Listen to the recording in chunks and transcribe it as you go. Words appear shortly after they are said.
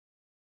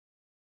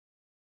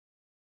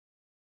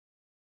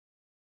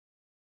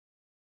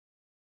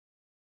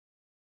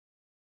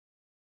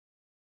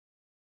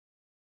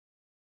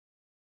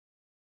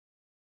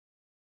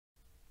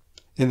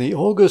In the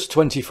August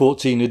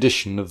 2014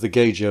 edition of the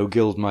Gauge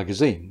Guild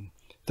magazine,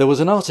 there was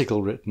an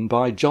article written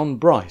by John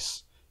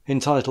Bryce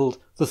entitled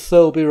 "The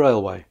Thurlby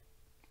Railway."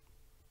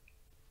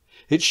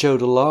 It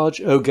showed a large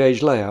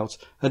O-gauge layout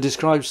and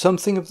described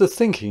something of the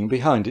thinking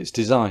behind its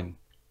design.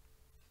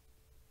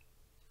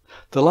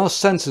 The last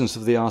sentence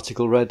of the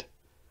article read,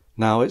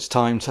 "Now it's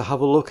time to have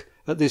a look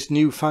at this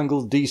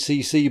newfangled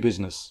DCC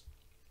business."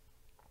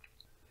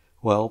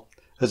 Well,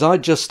 as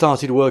I'd just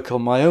started work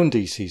on my own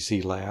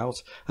DCC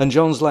layout and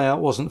John's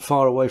layout wasn't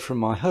far away from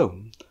my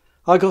home,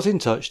 I got in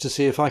touch to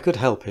see if I could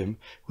help him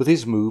with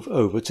his move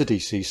over to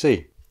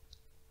DCC.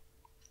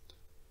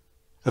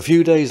 A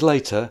few days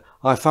later,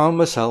 I found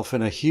myself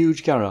in a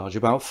huge garage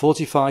about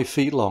 45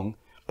 feet long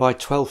by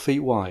 12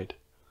 feet wide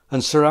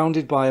and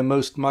surrounded by a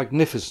most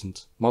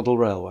magnificent model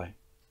railway.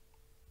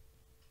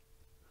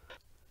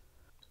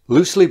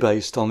 Loosely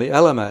based on the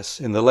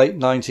LMS in the late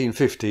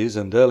 1950s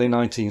and early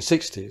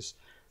 1960s,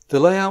 the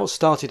layout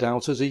started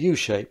out as a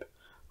U-shape,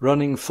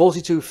 running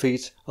 42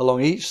 feet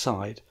along each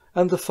side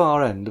and the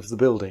far end of the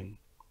building.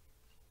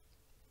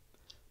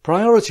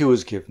 Priority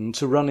was given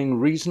to running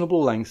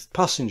reasonable length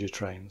passenger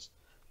trains,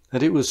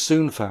 and it was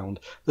soon found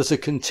that a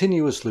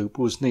continuous loop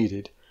was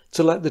needed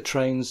to let the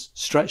trains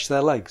stretch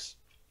their legs.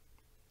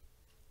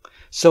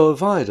 So a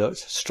viaduct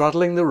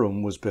straddling the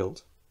run was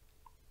built.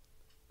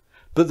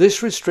 But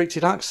this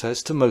restricted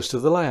access to most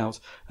of the layout,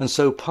 and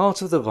so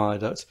part of the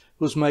viaduct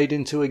was made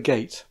into a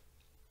gate.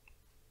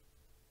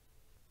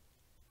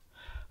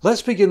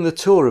 Let's begin the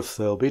tour of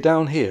Thurlby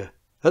down here,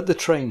 at the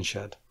train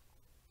shed.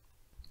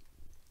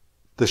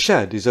 The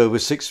shed is over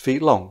 6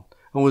 feet long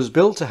and was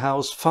built to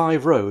house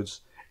 5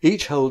 roads,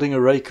 each holding a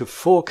rake of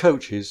 4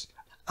 coaches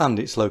and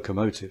its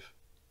locomotive.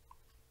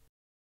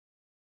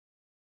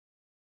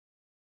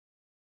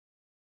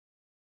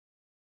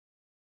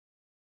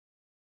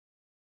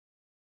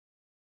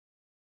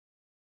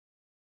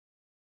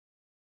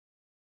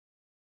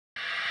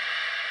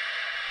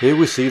 Here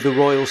we see the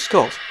Royal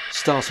Scot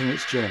starting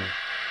its journey.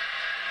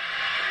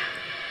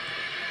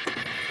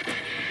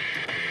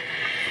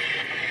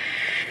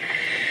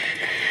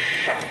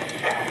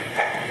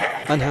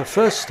 And her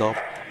first stop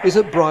is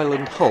at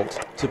Bryland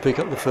Halt to pick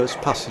up the first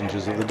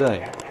passengers of the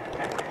day.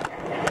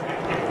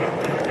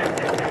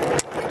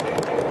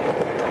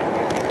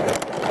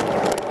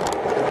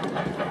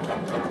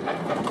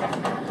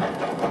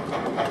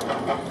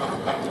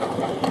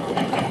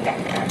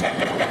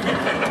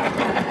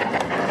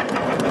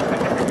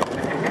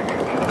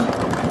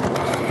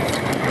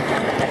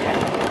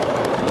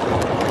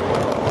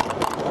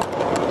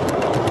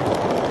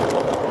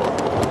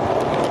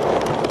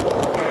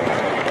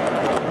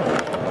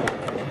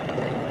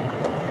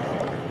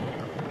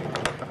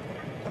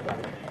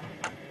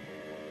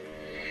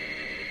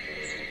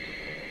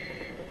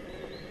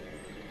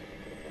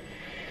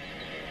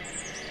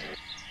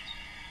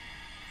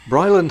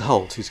 Bryland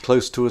Halt is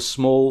close to a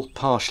small,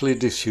 partially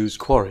disused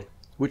quarry,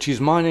 which is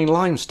mining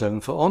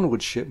limestone for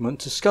onward shipment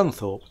to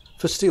Scunthorpe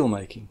for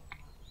steelmaking.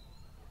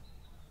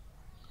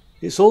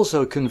 It's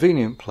also a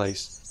convenient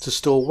place to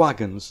store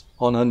wagons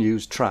on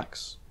unused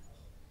tracks.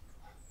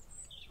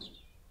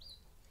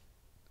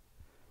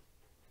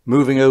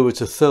 Moving over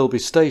to Thurlby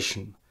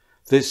Station,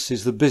 this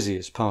is the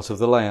busiest part of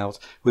the layout,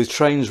 with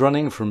trains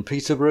running from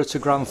Peterborough to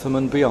Grantham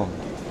and beyond,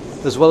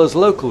 as well as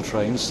local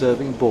trains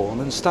serving Bourne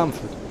and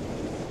Stamford.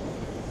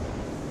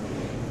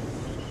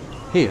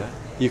 Here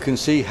you can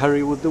see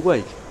Hereward the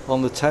Wake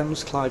on the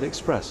Thames Clyde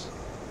Express,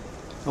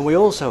 and we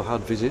also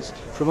had visits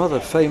from other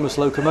famous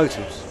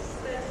locomotives.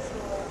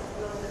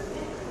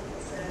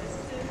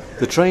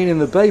 The train in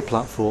the bay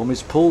platform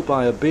is pulled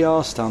by a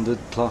BR Standard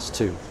Class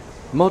 2,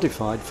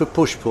 modified for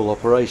push-pull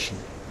operation.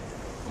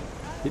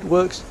 It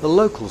works a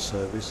local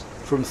service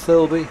from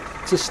Thurlby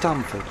to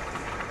Stamford.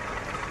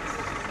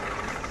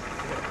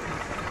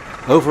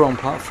 Over on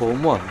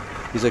platform 1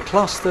 is a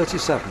Class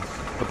 37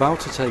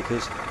 about to take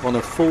us on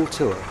a full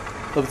tour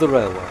of the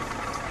railway.